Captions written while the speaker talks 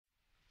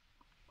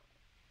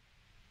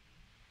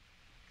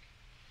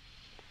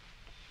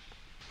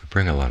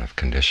bring a lot of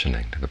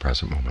conditioning to the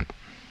present moment.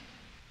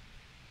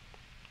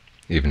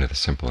 Even to the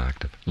simple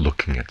act of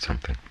looking at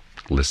something,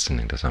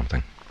 listening to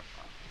something.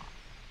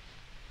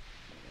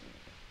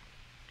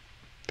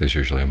 There's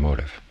usually a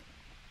motive.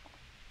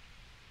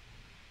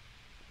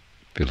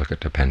 If you look at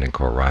dependent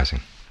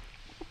co-arising,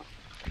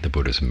 the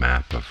Buddha's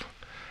map of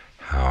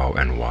how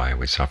and why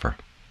we suffer,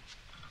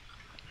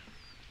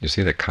 you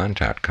see that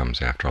contact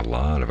comes after a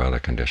lot of other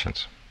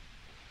conditions.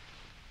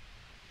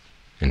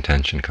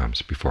 Intention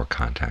comes before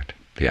contact.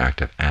 The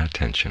act of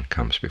attention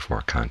comes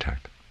before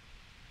contact.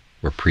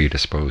 We're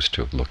predisposed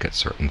to look at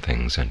certain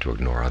things and to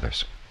ignore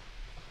others.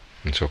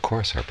 And so, of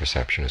course, our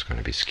perception is going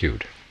to be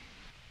skewed.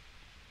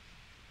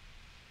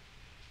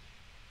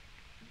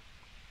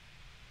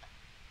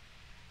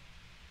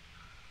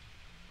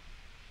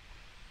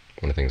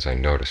 One of the things I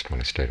noticed when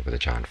I stayed with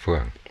Ajahn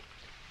Fuang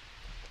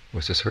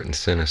was a certain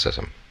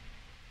cynicism,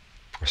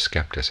 or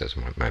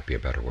skepticism, it might be a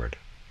better word.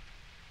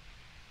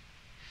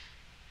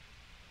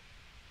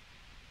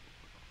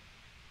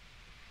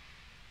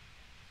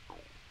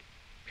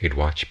 He'd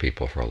watch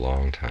people for a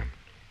long time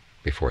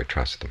before he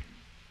trusted them.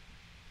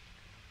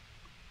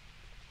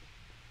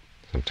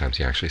 Sometimes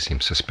he actually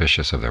seemed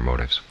suspicious of their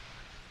motives.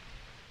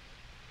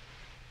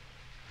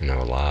 I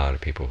know a lot of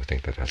people who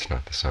think that that's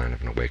not the sign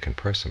of an awakened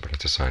person, but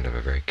it's a sign of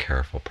a very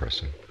careful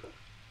person.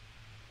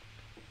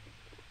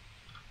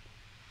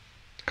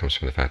 It comes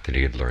from the fact that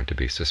he had learned to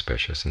be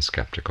suspicious and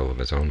skeptical of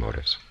his own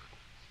motives,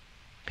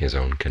 his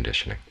own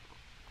conditioning,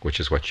 which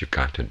is what you've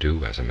got to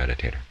do as a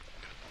meditator.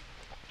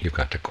 You've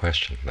got to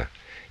question the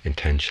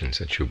intentions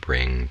that you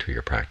bring to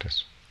your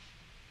practice,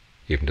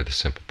 even to the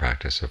simple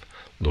practice of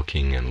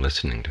looking and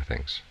listening to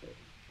things,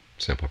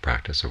 simple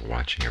practice of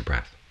watching your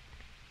breath.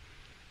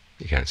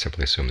 You can't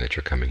simply assume that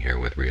you're coming here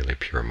with really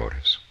pure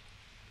motives,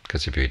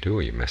 because if you do,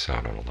 you miss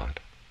out on a lot.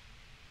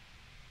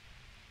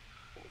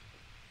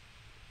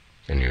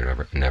 And you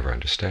never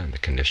understand the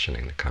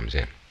conditioning that comes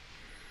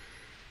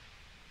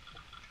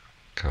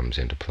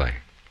into play.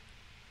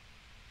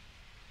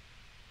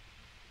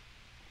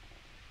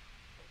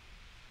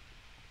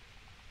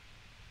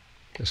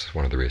 This is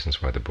one of the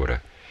reasons why the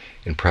Buddha,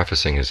 in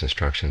prefacing his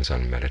instructions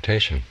on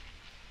meditation,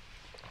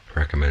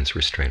 recommends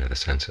restraint of the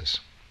senses.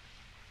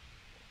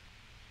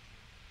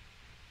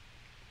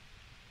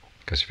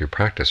 Because if you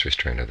practice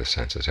restraint of the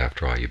senses,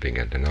 after all, you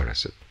begin to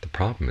notice that the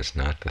problem is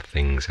not the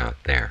things out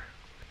there.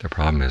 The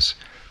problem is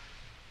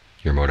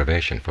your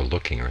motivation for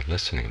looking or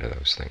listening to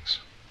those things.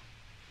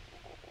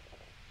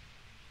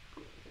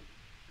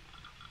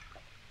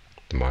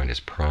 The mind is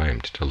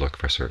primed to look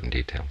for certain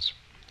details.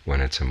 When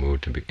it's in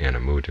a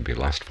mood to be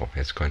lustful,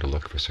 it's going to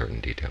look for certain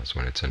details.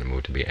 When it's in a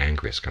mood to be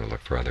angry, it's going to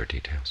look for other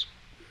details.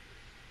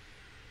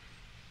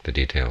 The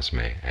details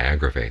may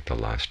aggravate the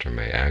lust or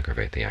may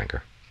aggravate the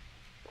anger.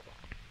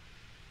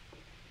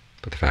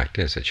 But the fact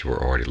is that you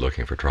were already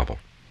looking for trouble.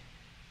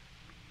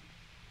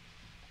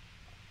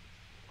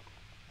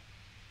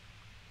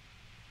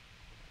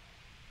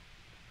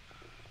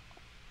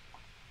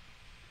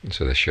 And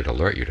so this should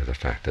alert you to the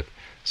fact that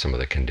some of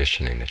the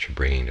conditioning that you're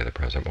bringing to the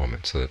present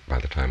moment, so that by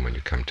the time when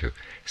you come to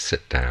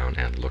sit down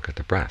and look at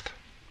the breath,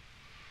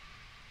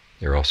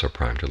 you're also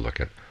primed to look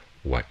at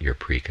what your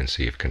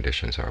preconceived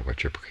conditions are,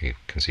 what your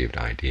preconceived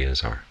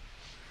ideas are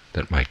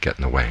that might get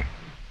in the way.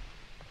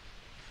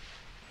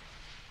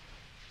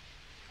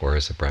 Or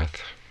is the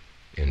breath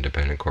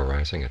independent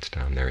co-arising? It's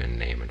down there in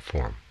name and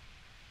form.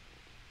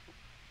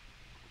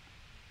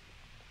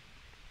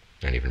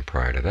 And even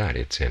prior to that,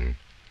 it's in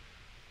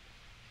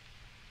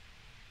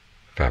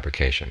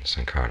fabrication,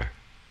 sankhara,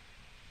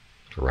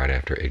 right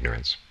after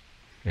ignorance.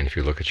 And if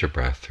you look at your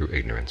breath through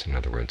ignorance, in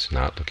other words,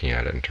 not looking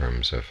at it in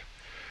terms of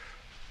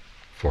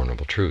Four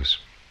Noble Truths,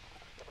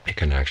 it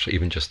can actually,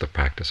 even just the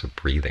practice of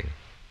breathing,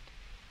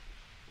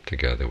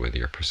 together with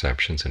your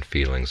perceptions and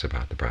feelings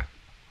about the breath,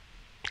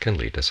 can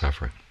lead to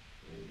suffering.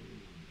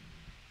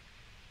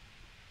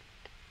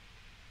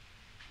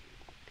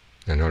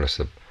 Now notice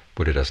the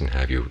Buddha doesn't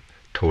have you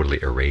totally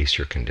erase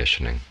your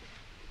conditioning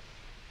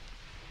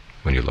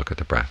when you look at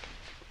the breath.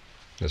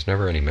 There's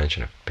never any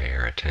mention of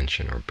bare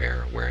attention or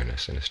bare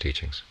awareness in his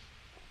teachings.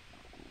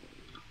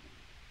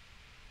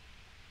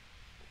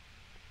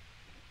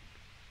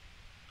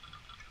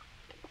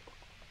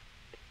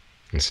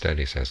 Instead,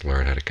 he says,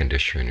 learn how to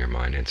condition your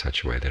mind in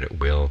such a way that it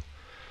will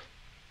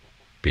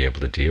be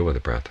able to deal with the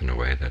breath in a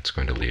way that's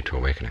going to lead to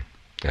awakening.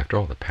 After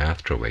all, the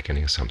path to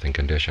awakening is something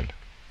conditioned.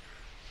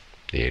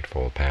 The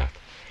Eightfold Path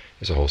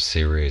is a whole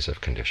series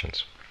of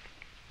conditions.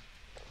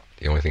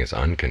 The only thing that's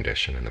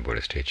unconditioned in the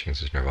Buddhist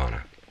teachings is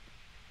nirvana.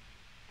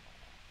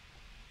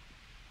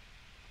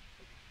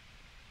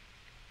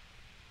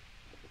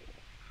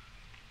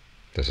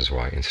 This is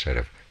why, instead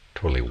of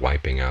totally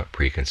wiping out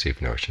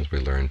preconceived notions, we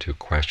learn to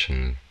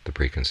question the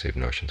preconceived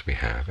notions we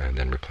have and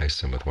then replace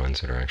them with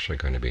ones that are actually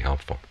going to be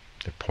helpful,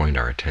 that point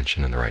our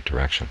attention in the right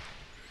direction.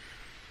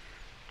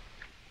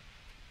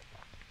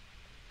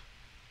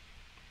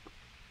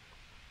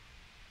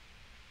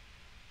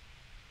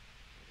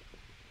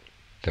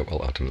 That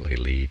will ultimately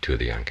lead to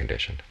the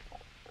unconditioned.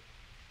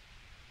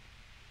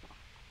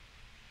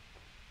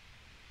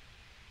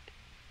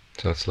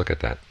 So let's look at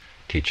that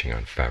teaching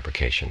on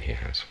fabrication he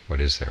has. What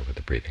is there with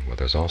the breathing? Well,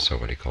 there's also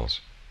what he calls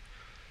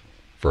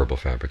verbal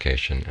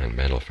fabrication and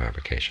mental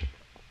fabrication.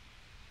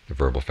 The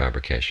verbal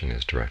fabrication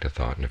is directed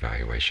thought and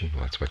evaluation.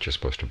 Well, that's what you're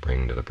supposed to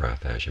bring to the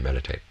breath as you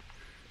meditate.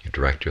 You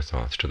direct your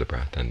thoughts to the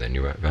breath, and then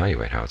you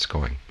evaluate how it's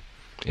going.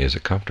 Is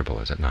it comfortable?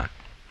 Is it not?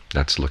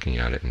 That's looking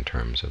at it in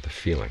terms of the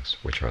feelings,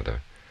 which are the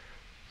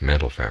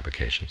mental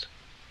fabrications.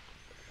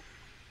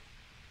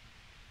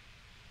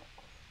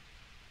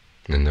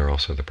 And then there are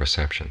also the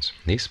perceptions.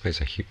 These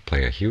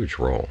play a huge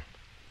role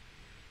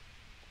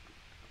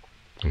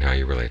in how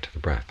you relate to the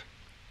breath.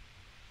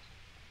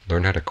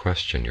 Learn how to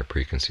question your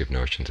preconceived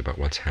notions about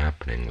what's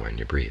happening when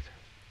you breathe.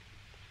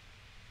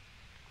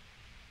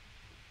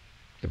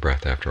 The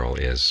breath, after all,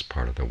 is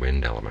part of the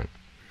wind element.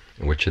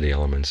 And which are the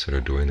elements that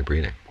are doing the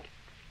breathing?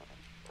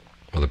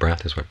 Well, the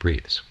breath is what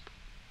breathes.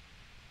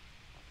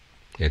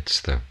 It's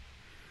the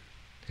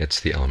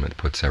element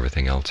that puts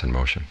everything else in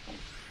motion.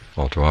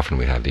 All too often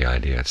we have the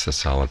idea it's the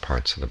solid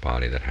parts of the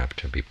body that have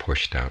to be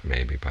pushed out,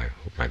 maybe by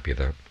what might be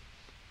the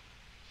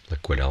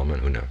liquid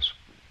element, who knows,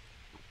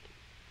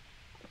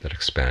 that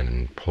expand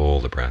and pull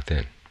the breath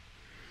in.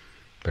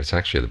 But it's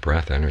actually the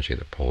breath energy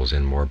that pulls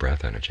in more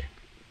breath energy.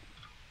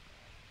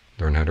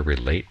 Learn how to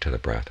relate to the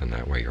breath in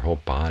that way. Your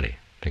whole body,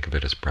 think of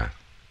it as breath.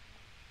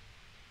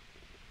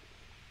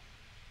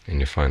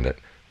 And you find that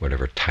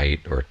whatever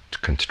tight or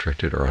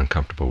constricted or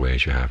uncomfortable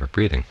ways you have of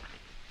breathing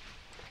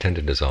tend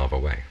to dissolve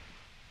away.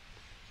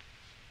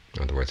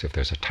 In other words, if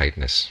there's a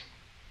tightness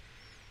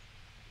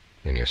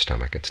in your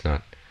stomach, it's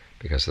not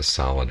because the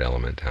solid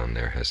element down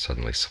there has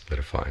suddenly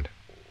solidified.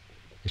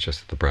 It's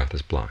just that the breath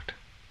is blocked.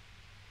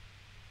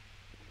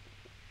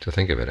 So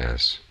think of it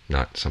as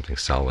not something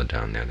solid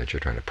down there that you're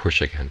trying to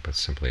push again, but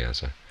simply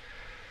as a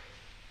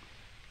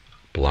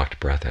blocked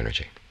breath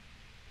energy.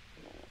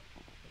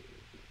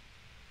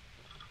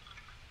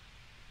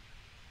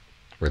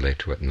 Relate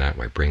to it in that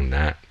way. Bring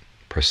that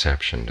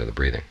perception to the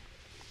breathing.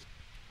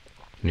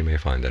 And you may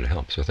find that it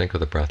helps. So think of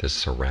the breath as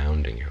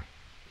surrounding you.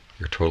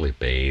 You're totally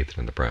bathed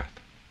in the breath.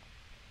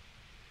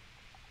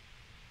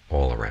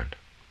 All around.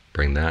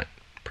 Bring that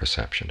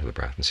perception to the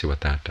breath and see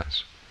what that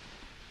does.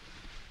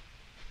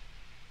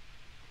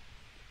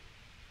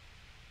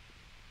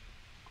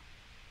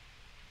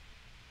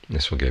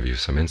 This will give you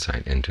some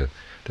insight into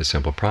the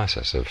simple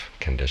process of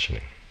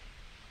conditioning.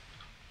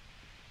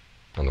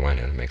 On the one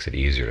hand, it makes it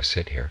easier to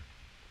sit here.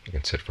 You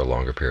can sit for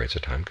longer periods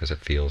of time because it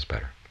feels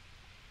better.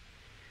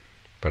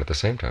 But at the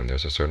same time,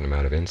 there's a certain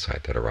amount of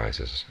insight that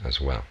arises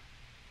as well.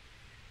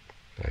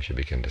 As you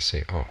begin to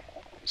see, oh,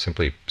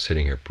 simply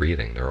sitting here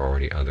breathing, there are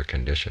already other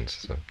conditions.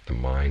 So the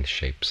mind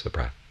shapes the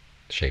breath,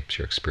 shapes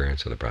your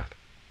experience of the breath.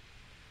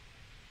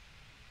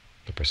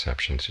 The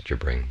perceptions that you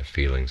bring, the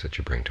feelings that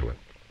you bring to it,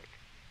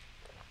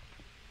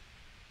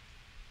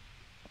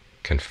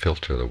 can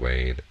filter the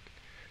way that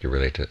you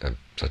relate to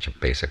such a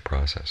basic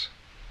process.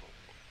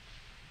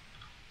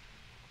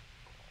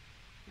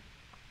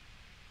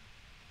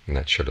 And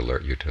that should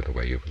alert you to the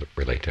way you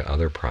relate to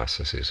other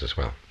processes as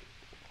well,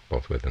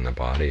 both within the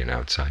body and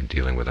outside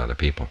dealing with other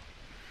people.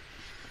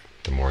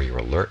 The more you're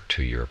alert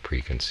to your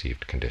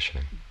preconceived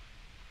conditioning,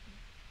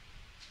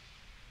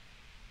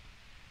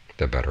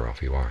 the better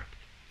off you are.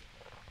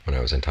 When I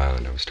was in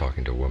Thailand, I was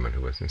talking to a woman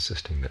who was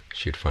insisting that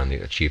she'd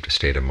finally achieved a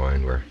state of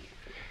mind where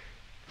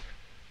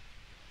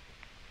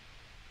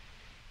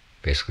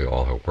basically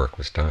all her work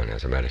was done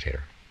as a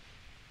meditator.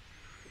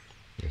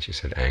 And she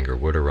said anger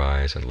would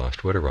arise and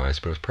lust would arise,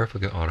 but it was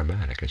perfectly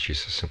automatic, and she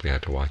just simply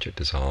had to watch it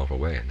dissolve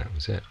away, and that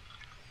was it.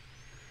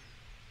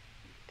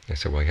 I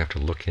said, well, you have to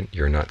look in,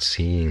 you're not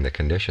seeing the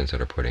conditions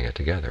that are putting it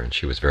together, and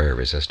she was very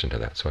resistant to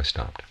that, so I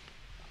stopped.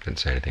 Didn't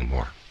say anything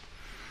more.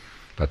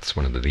 That's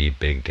one of the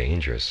big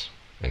dangers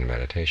in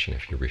meditation,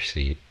 if you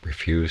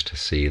refuse to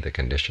see the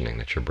conditioning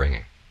that you're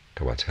bringing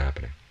to what's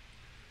happening.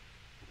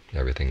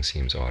 Everything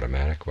seems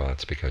automatic. Well,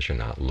 it's because you're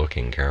not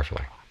looking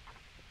carefully.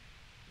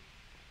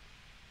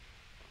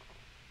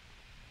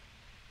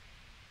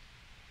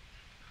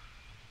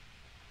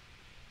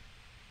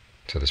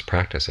 So this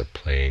practice of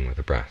playing with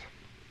the breath,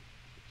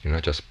 you're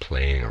not just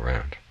playing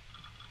around.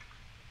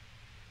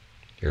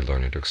 You're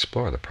learning to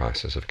explore the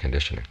process of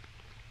conditioning.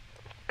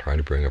 Try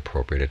to bring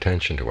appropriate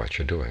attention to what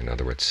you're doing. In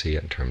other words, see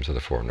it in terms of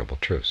the Four Noble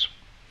Truths.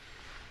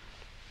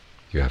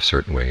 You have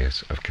certain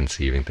ways of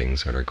conceiving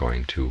things that are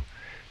going to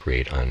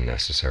create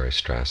unnecessary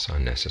stress,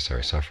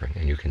 unnecessary suffering,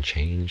 and you can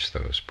change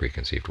those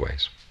preconceived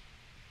ways.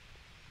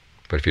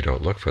 But if you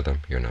don't look for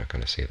them, you're not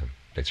going to see them.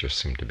 They just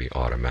seem to be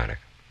automatic,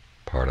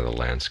 part of the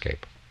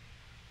landscape.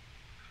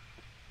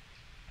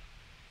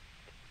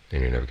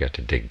 And you never get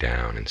to dig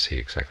down and see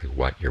exactly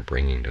what you're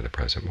bringing to the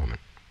present moment.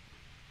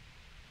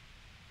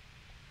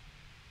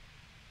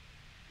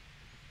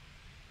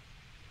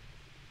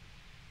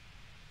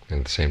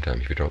 And at the same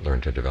time, if you don't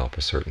learn to develop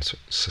a certain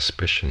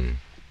suspicion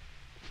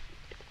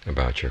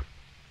about your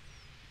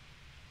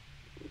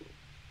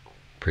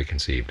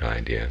preconceived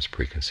ideas,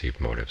 preconceived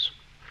motives,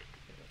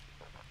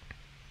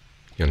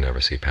 you'll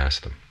never see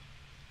past them.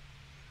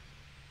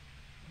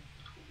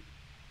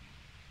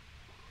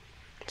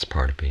 It's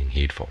part of being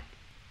heedful.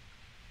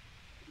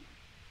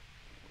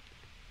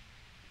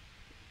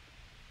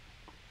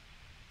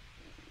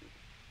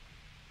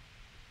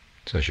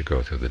 So as you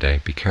go through the day,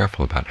 be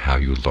careful about how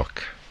you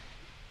look.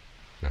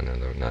 No,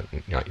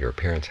 not your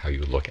appearance, how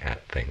you look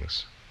at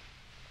things.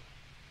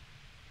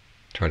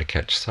 Try to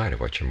catch sight of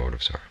what your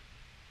motives are.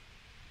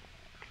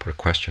 Put a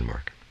question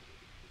mark.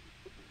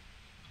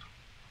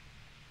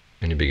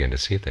 And you begin to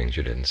see things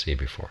you didn't see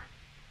before.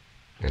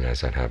 And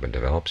as that habit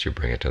develops, you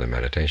bring it to the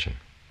meditation.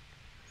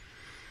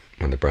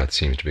 When the breath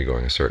seems to be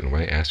going a certain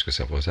way, ask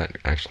yourself, well, is that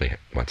actually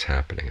what's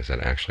happening? Is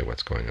that actually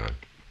what's going on?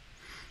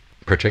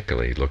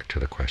 Particularly look to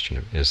the question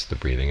of, is the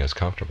breathing as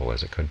comfortable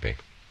as it could be?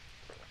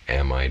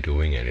 Am I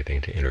doing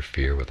anything to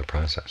interfere with the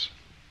process?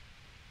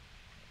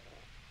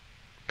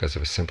 Because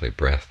if it's simply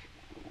breath,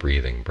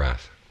 breathing,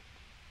 breath,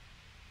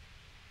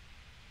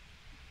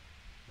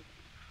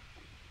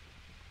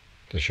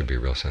 there should be a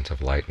real sense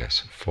of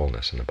lightness,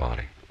 fullness in the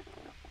body.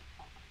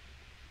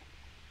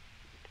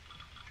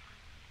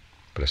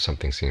 But if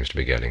something seems to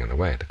be getting in the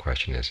way, the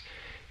question is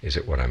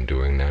it what I'm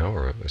doing now,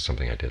 or is it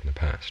something I did in the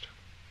past?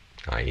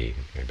 I.e.,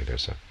 maybe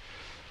there's an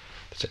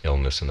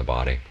illness in the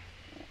body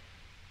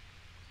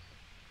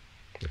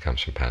that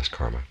comes from past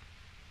karma.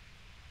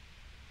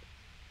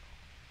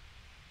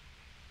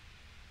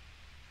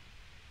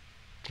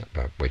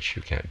 About which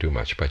you can't do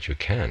much, but you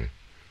can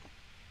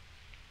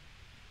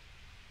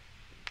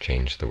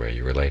change the way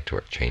you relate to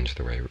it, change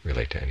the way you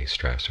relate to any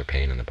stress or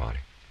pain in the body.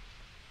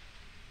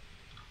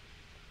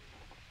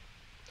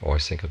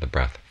 Always think of the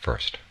breath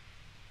first.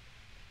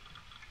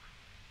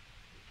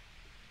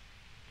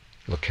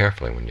 Look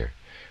carefully when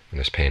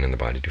there's pain in the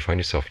body. Do you find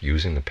yourself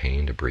using the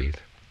pain to breathe?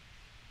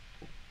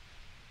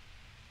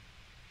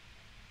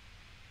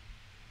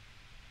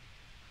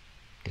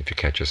 If you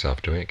catch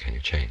yourself doing it, can you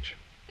change?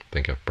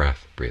 Think of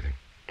breath, breathing.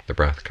 The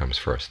breath comes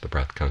first. The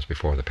breath comes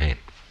before the pain.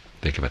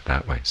 Think of it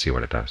that way. See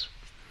what it does.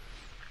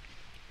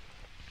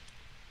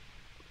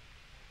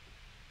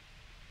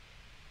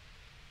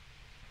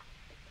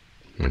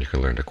 When you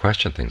can learn to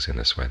question things in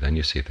this way, then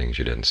you see things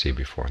you didn't see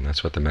before, and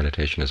that's what the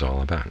meditation is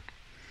all about.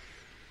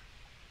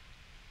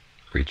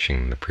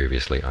 Reaching the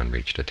previously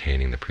unreached,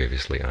 attaining the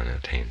previously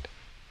unattained,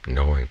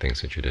 knowing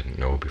things that you didn't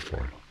know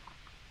before.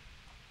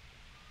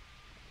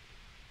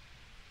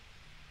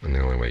 And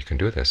the only way you can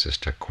do this is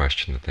to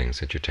question the things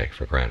that you take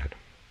for granted.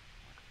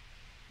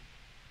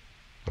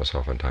 Most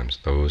oftentimes,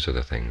 those are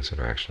the things that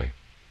are actually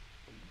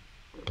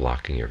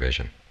blocking your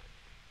vision.